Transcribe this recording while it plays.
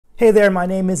Hey there, my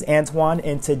name is Antoine,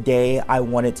 and today I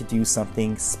wanted to do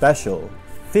something special.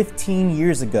 15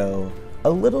 years ago, a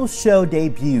little show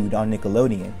debuted on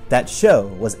Nickelodeon. That show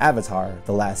was Avatar: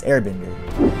 The Last Airbender.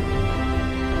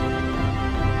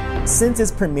 Since its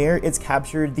premiere, it's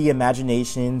captured the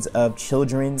imaginations of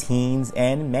children, teens,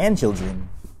 and man-children.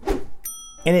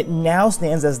 And it now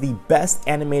stands as the best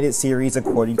animated series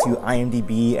according to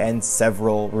IMDb and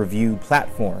several review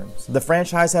platforms. The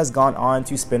franchise has gone on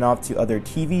to spin off to other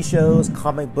TV shows,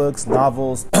 comic books,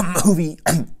 novels, movie.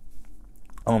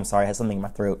 Oh, I'm sorry, I had something in my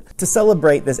throat. To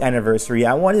celebrate this anniversary,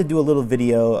 I wanted to do a little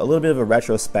video, a little bit of a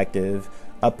retrospective,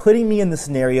 putting me in the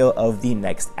scenario of the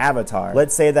next Avatar.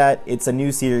 Let's say that it's a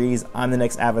new series, I'm the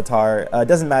next Avatar. It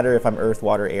doesn't matter if I'm Earth,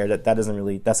 Water, Air,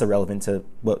 that's irrelevant to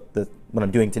what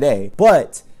I'm doing today.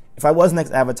 But if I was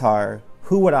next Avatar,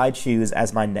 who would I choose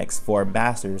as my next four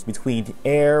masters? Between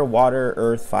air, water,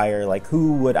 earth, fire, like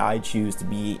who would I choose to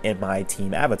be in my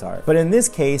team Avatar? But in this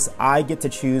case, I get to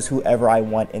choose whoever I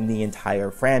want in the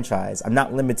entire franchise. I'm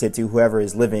not limited to whoever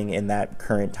is living in that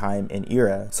current time and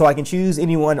era. So I can choose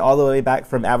anyone all the way back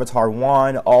from Avatar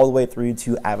 1 all the way through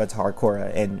to Avatar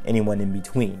Korra and anyone in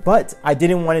between. But I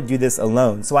didn't want to do this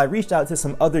alone, so I reached out to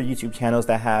some other YouTube channels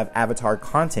that have Avatar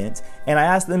content, and I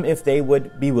asked them if they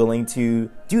would be willing to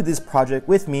do this project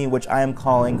with me, which I am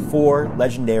calling 4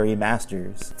 Legendary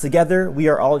Masters. Together, we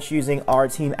are all choosing our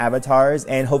team avatars,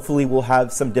 and hopefully we'll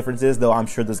have some differences, though I'm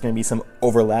sure there's going to be some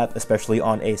overlap, especially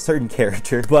on a certain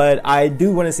character. But I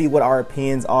do want to see what our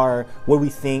opinions are, what we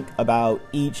think about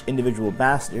each individual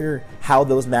master, how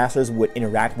those masters would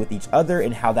interact with each other,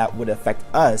 and how that would affect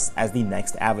us as the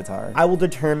next avatar. I will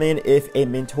determine if a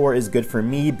mentor is good for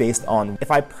me based on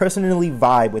if I personally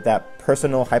vibe with that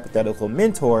personal hypothetical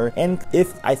mentor, and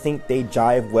if I think they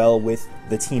jive well with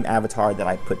the team avatar that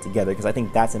I put together, because I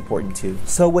think that's important too.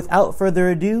 So without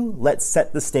further ado, let's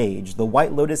set the stage. The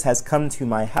White Lotus has come to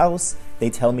my house.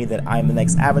 They tell me that I'm the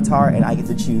next avatar and I get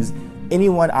to choose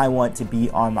anyone I want to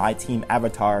be on my team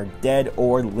avatar, dead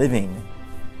or living.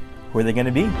 Who are they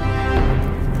gonna be?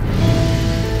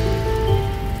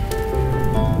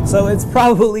 So it's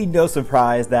probably no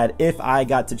surprise that if I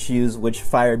got to choose which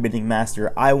firebending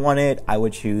master I wanted, I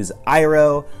would choose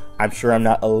Iroh. I'm sure I'm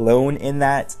not alone in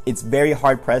that. It's very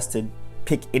hard pressed to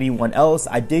pick anyone else.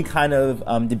 I did kind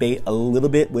of debate a little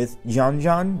bit with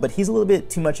John, but he's a little bit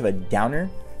too much of a downer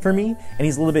for me, and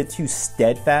he's a little bit too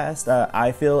steadfast,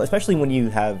 I feel. Especially when you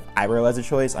have Iroh as a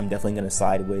choice, I'm definitely going to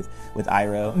side with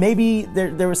Iroh. Maybe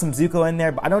there was some Zuko in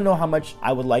there, but I don't know how much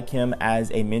I would like him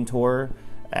as a mentor,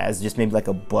 as just maybe like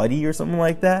a buddy or something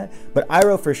like that. But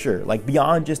Iroh for sure, like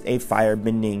beyond just a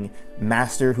firebending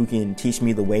master who can teach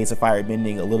me the ways of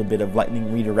firebending, a little bit of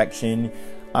lightning redirection,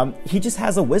 he just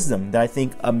has a wisdom that I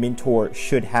think a mentor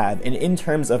should have. And in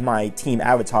terms of my team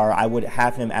avatar, I would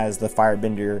have him as the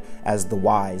firebender, as the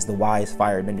wise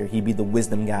firebender. He'd be the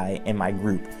wisdom guy in my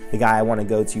group, the guy I want to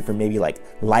go to for maybe like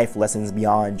life lessons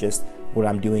beyond just what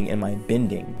I'm doing in my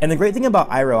bending. And the great thing about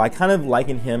Iroh, I kind of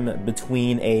liken him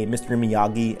between a Mr.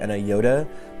 Miyagi and a Yoda.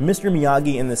 Mr.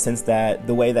 Miyagi in the sense that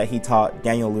the way that he taught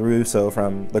Daniel LaRusso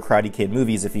from the Karate Kid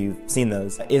movies, if you've seen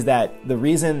those, is that the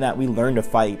reason that we learn to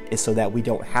fight is so that we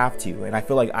don't have to. And I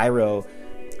feel like Iroh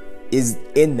is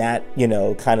in that, you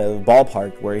know, kind of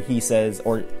ballpark where he says,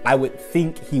 or I would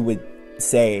think he would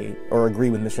say or agree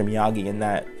with Mr. Miyagi in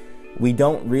that we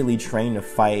don't really train to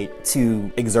fight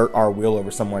to exert our will over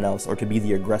someone else or to be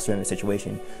the aggressor in a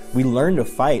situation. We learn to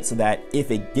fight so that if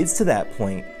it gets to that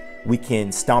point, we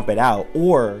can stomp it out,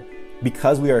 or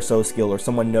because we are so skilled or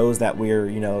someone knows that we're,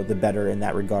 you know, the better in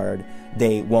that regard,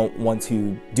 they won't want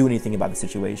to do anything about the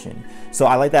situation. So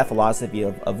I like that philosophy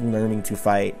of learning to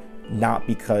fight, not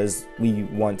because we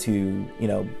want to, you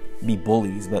know, be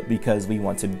bullies, but because we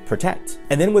want to protect.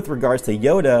 And then with regards to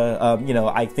Yoda, you know,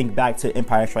 I think back to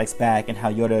Empire Strikes Back and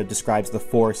how Yoda describes the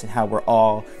Force and how we're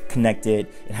all connected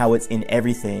and how it's in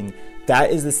everything.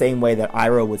 That is the same way that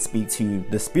Iroh would speak to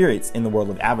the spirits in the world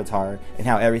of Avatar, and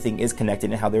how everything is connected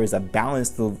and how there is a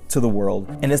balance to the world.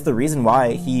 And it's the reason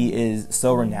why he is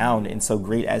so renowned and so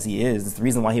great as he is. It's the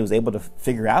reason why he was able to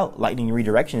figure out lightning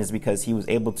redirection, is because he was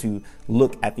able to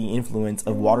look at the influence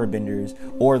of waterbenders,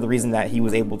 or the reason that he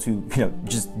was able to, you know,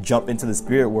 just jump into the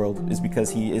spirit world is because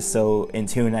he is so in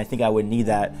tune. And I think I would need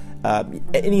that.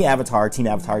 Any avatar, team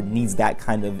avatar, needs that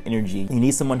kind of energy. You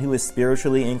need someone who is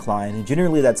spiritually inclined, and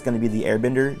generally that's going to be the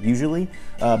airbender usually,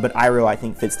 but Iroh I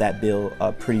think fits that bill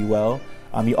pretty well.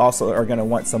 You also are going to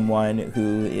want someone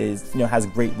who is, you know, has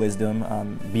great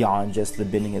wisdom beyond just the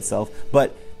bending itself,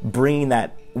 but bringing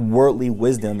that worldly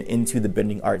wisdom into the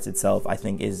bending arts itself, I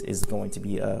think is going to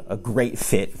be a great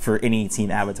fit for any team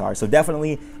avatar. So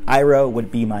definitely Iroh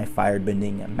would be my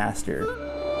firebending master.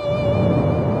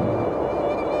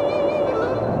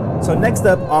 So next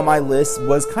up on my list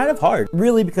was kind of hard,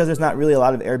 really, because there's not really a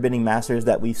lot of airbending masters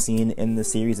that we've seen in the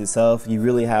series itself. You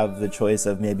really have the choice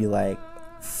of maybe like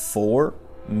 4,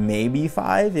 maybe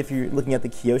 5 if you're looking at the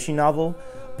Kyoshi novel.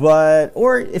 But,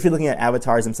 or if you're looking at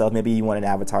avatars themselves, maybe you want an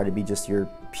avatar to be just your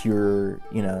pure,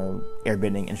 you know,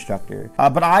 airbending instructor.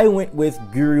 But I went with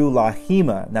Guru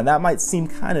Lahima. Now that might seem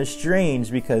kind of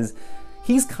strange because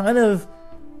he's kind of,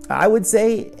 I would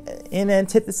say, in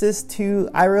antithesis to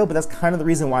Iroh, but that's kind of the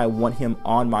reason why I want him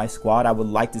on my squad. I would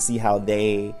like to see how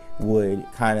they would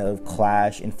kind of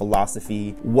clash in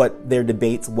philosophy, what their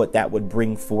debates, what that would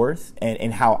bring forth,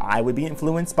 and how I would be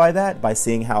influenced by that, by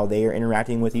seeing how they are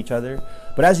interacting with each other.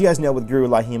 But as you guys know, with Guru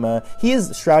Lahima, he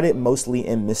is shrouded mostly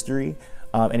in mystery.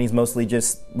 And he's mostly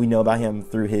just, we know about him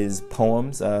through his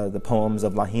poems, the poems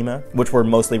of Lahima, which were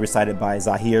mostly recited by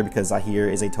Zahir, because Zahir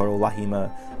is a total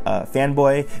Lahima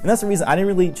fanboy. And that's the reason I didn't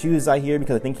really choose Zahir,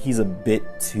 because I think he's a bit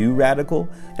too radical.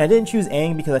 And I didn't choose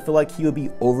Aang because I feel like he would be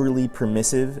overly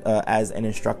permissive as an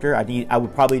instructor. I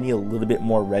would probably need a little bit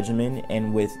more regimen,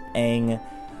 and with Aang,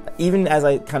 even as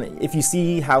I kind of, if you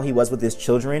see how he was with his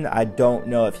children, I don't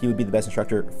know if he would be the best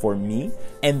instructor for me.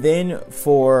 And then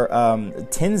for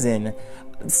Tenzin,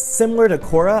 similar to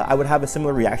Korra, I would have a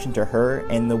similar reaction to her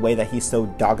in the way that he's so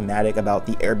dogmatic about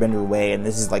the airbender way, and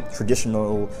this is like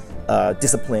traditional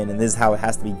discipline, and this is how it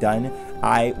has to be done.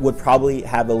 I would probably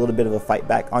have a little bit of a fight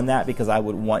back on that, because I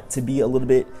would want to be a little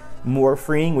bit more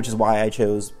freeing, which is why I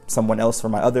chose someone else for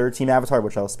my other team avatar,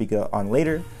 which I'll speak on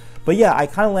later. But yeah, I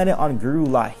kind of landed on Guru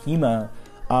Lahima,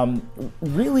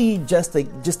 really just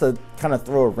to kind of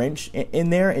throw a wrench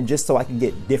in there, and just so I can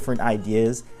get different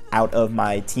ideas out of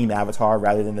my team avatar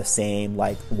rather than the same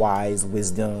like wise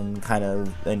wisdom kind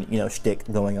of, you know, shtick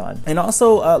going on. And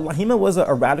also Lahima was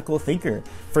a radical thinker.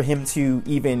 For him to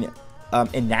even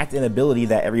enact an ability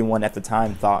that everyone at the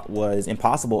time thought was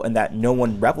impossible, and that no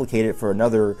one replicated for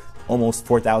another almost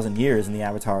 4,000 years in the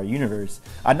Avatar universe.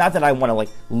 Not that I want to like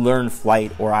learn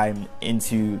flight, or I'm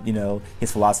into, you know,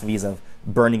 his philosophies of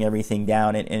burning everything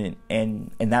down and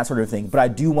that sort of thing, but I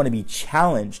do want to be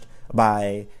challenged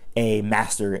by a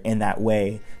master in that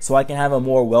way, so I can have a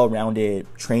more well-rounded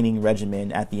training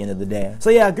regimen at the end of the day. So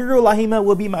yeah, Guru Lahima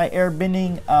will be my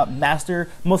airbending master,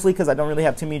 mostly because I don't really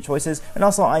have too many choices, and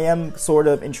also I am sort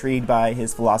of intrigued by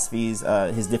his philosophies,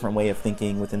 his different way of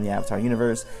thinking within the Avatar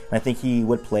universe, and I think he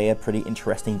would play a pretty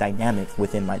interesting dynamic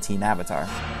within my team avatar.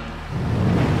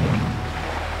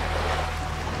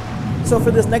 So for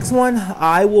this next one,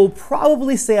 I will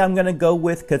probably say I'm going to go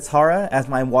with Katara as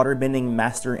my waterbending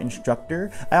master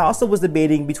instructor. I also was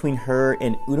debating between her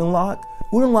and Udonlok.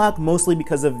 Udonlok mostly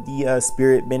because of the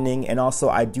spirit bending, and also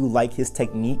I do like his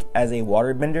technique as a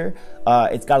waterbender.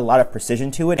 It's got a lot of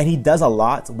precision to it, and he does a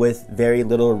lot with very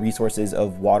little resources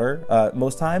of water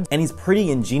most times, and he's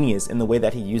pretty ingenious in the way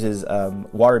that he uses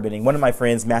waterbending. One of my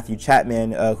friends, Matthew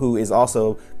Chapman, who is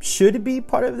also should be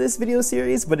part of this video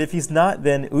series, but if he's not,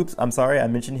 then oops, I'm sorry, I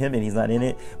mentioned him and he's not in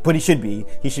it, but he should be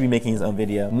making his own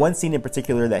video. One scene in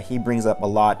particular that he brings up a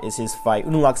lot is his fight,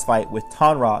 Udonlok's fight with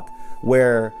Tonraq,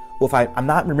 where, well, if I'm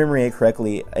not remembering it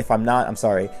correctly, if I'm not, I'm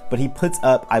sorry, but he puts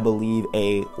up, I believe,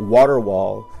 a water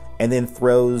wall and then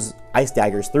throws ice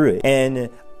daggers through it. And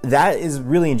that is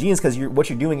really ingenious, because what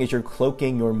you're doing is you're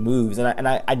cloaking your moves. And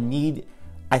I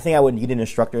think I would need an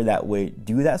instructor that would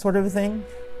do that sort of a thing.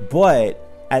 But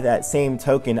at that same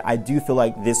token, I do feel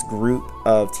like this group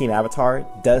of Team Avatar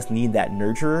does need that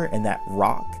nurturer and that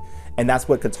rock. And that's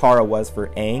what Katara was for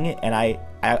Aang, and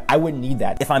I wouldn't need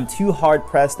that. If I'm too hard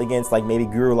pressed against like maybe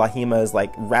Guru Lahima's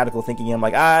like radical thinking, I'm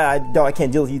like, I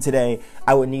can't deal with you today,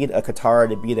 I would need a Katara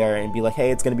to be there and be like, hey,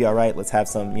 it's gonna be all right, let's have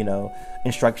some, you know,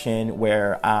 instruction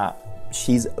where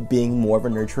she's being more of a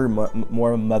nurturer,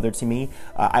 more of a mother to me.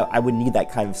 I would need that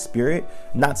kind of spirit.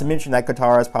 Not to mention that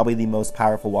Katara is probably the most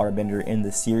powerful waterbender in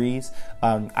the series.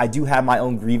 I do have my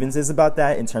own grievances about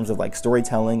that in terms of like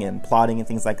storytelling and plotting and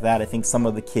things like that. I think some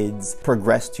of the kids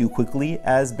progress too quickly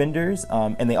as benders,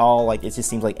 and they all, like, it just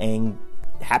seems like Aang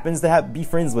happens to be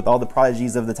friends with all the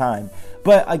prodigies of the time.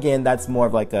 But again, that's more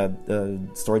of like a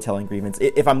storytelling grievance.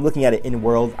 If I'm looking at it in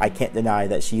world, I can't deny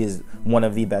that she is one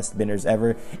of the best benders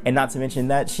ever, and not to mention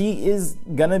that she is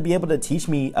gonna be able to teach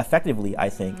me effectively. I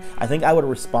think I would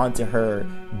respond to her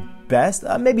best,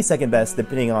 maybe second best,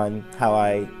 depending on how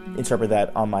I interpret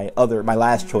that on my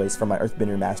last choice for my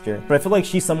Earthbender master. But I feel like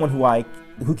she's someone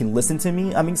who can listen to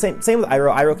me. I mean, same with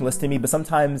Iroh. Iroh can listen to me, but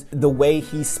sometimes the way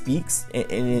he speaks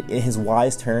in his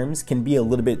wise terms can be a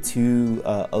little bit too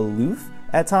aloof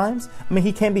at times. I mean,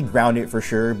 he can be grounded for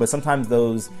sure, but sometimes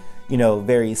those, you know,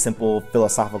 very simple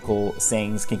philosophical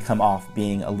sayings can come off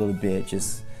being a little bit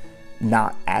just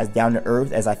not as down to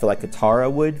earth as I feel like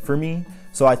Katara would for me.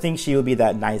 So I think she would be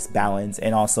that nice balance,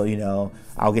 and also, you know,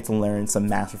 I'll get to learn some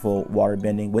masterful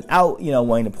waterbending without, you know,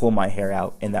 wanting to pull my hair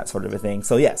out and that sort of a thing.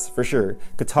 So yes, for sure,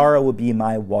 Katara would be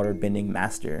my waterbending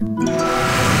master.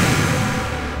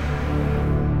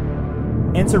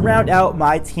 And to round out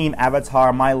my team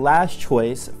avatar, my last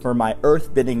choice for my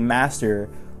Earthbending master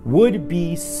would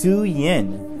be Su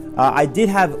Yin. I did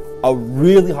have a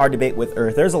really hard debate with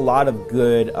Earth. There's a lot of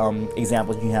good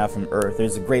examples you can have from Earth.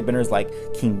 There's great benders like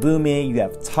King Bumi, you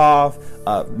have Toph,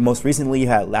 most recently you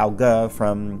had Lao Ge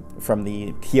from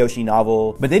the Kyoshi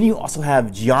novel. But then you also have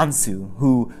Jiansu,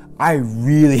 who I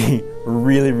really,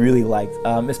 really liked,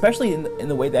 especially in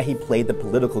the way that he played the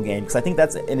political game, because I think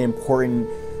that's an important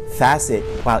facet.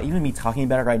 Wow, even me talking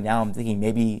about it right now, I'm thinking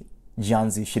maybe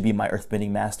Jiansu should be my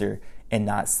Earthbending master and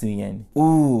not Su Yin.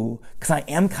 Ooh, because I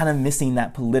am kind of missing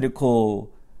that political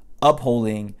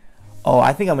upholding. Oh,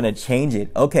 I think I'm gonna change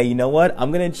it. Okay, you know what? I'm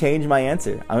gonna change my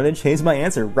answer. I'm gonna change my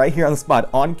answer right here on the spot,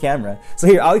 on camera. So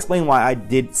here, I'll explain why I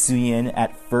did Su Yin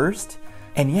at first.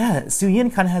 And yeah, Su Yin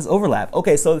kind of has overlap.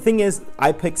 Okay, so the thing is,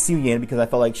 I picked Su Yin because I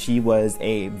felt like she was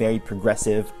a very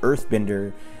progressive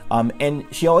earthbender. And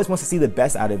she always wants to see the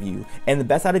best out of you. And the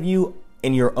best out of you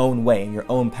in your own way, in your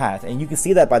own path. And you can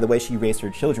see that by the way she raised her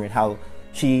children, how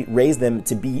she raised them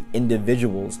to be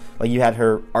individuals. Like you had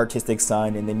her artistic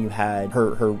son, and then you had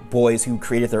her boys who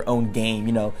created their own game.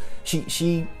 You know,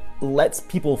 she lets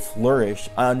people flourish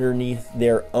underneath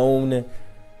their own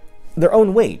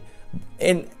weight.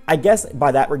 And I guess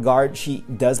by that regard, she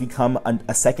does become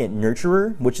a second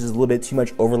nurturer, which is a little bit too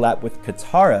much overlap with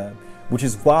Katara, which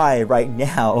is why right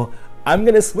now I'm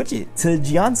gonna switch it to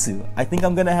Jiansu. I think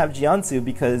I'm gonna have Jiansu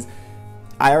because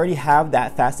I already have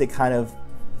that facet kind of,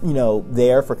 you know,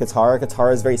 there for Katara.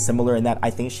 Katara is very similar in that I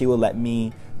think she will let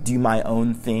me do my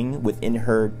own thing within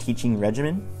her teaching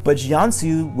regimen. But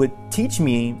Jiansu would teach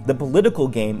me the political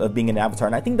game of being an avatar.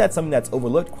 And I think that's something that's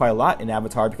overlooked quite a lot in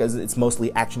Avatar because it's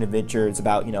mostly action adventure. It's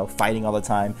about, you know, fighting all the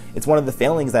time. It's one of the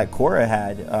failings that Korra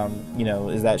had, you know,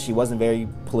 is that she wasn't very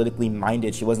politically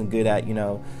minded. She wasn't good at, you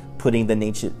know, putting the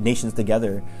nations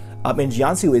together. And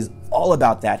Jiansu is all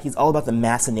about that. He's all about the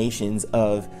machinations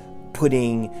of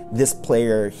putting this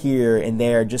player here and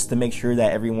there just to make sure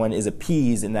that everyone is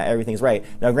appeased and that everything's right.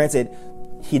 Now, granted,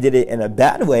 he did it in a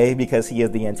bad way because he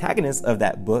is the antagonist of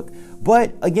that book.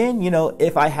 But again, you know,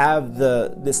 if I have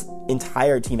this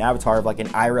entire team avatar of like an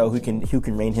Iroh who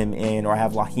can rein him in, or I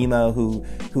have Lahima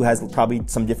who has probably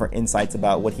some different insights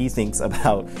about what he thinks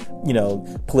about, you know,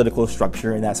 political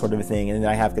structure and that sort of a thing. And then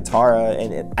I have Katara,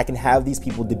 and I can have these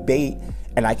people debate,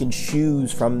 and I can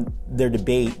choose from their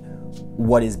debate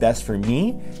what is best for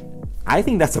me. I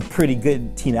think that's a pretty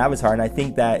good team avatar, and I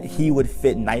think that he would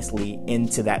fit nicely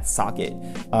into that socket.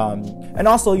 And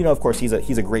also, you know, of course, he's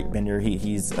a great bender.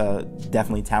 He's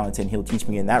definitely talented, and he'll teach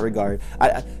me in that regard.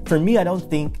 For me, I don't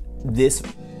think this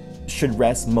should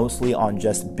rest mostly on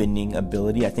just bending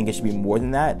ability. I think it should be more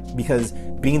than that, because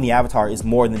being the avatar is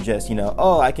more than just, you know,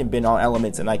 oh, I can bend all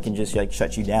elements and I can just like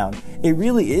shut you down. It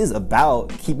really is about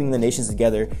keeping the nations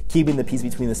together, keeping the peace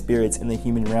between the spirits and the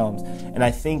human realms. And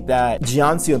I think that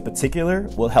Jiansu in particular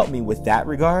will help me with that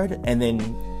regard. And then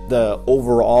the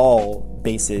overall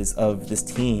basis of this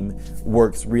team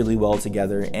works really well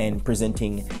together, and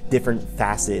presenting different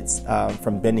facets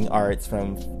from bending arts,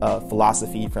 from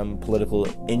philosophy, from political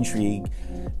intrigue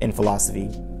and philosophy.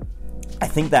 I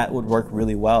think that would work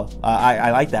really well. I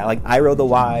like that. Like Iroh the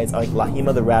wise, I like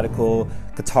Lahima the radical,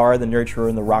 Katara the nurturer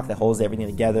and the rock that holds everything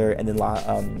together, and then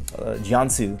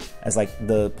Jiansu as like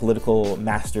the political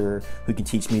master who can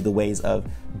teach me the ways of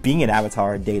being an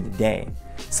avatar day to day.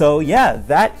 So yeah,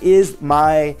 that is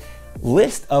my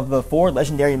list of the 4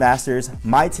 legendary masters,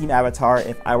 my team avatar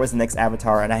if I was the next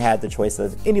avatar and I had the choice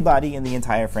of anybody in the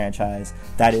entire franchise.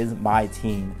 That is my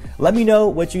team. Let me know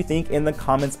what you think in the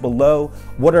comments below.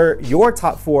 What are your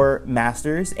top 4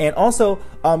 masters? And also,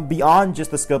 beyond just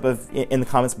the scope of in the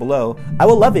comments below, I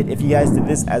would love it if you guys did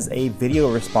this as a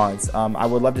video response. I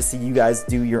would love to see you guys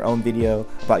do your own video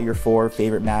about your 4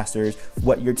 favorite masters,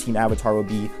 what your team avatar would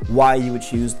be, why you would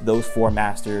choose those 4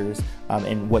 masters,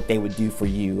 and what they would do for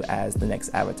you as the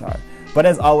next avatar. But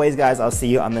as always, guys, I'll see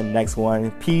you on the next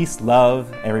one. Peace,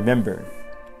 love, and remember,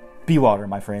 be water,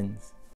 my friends.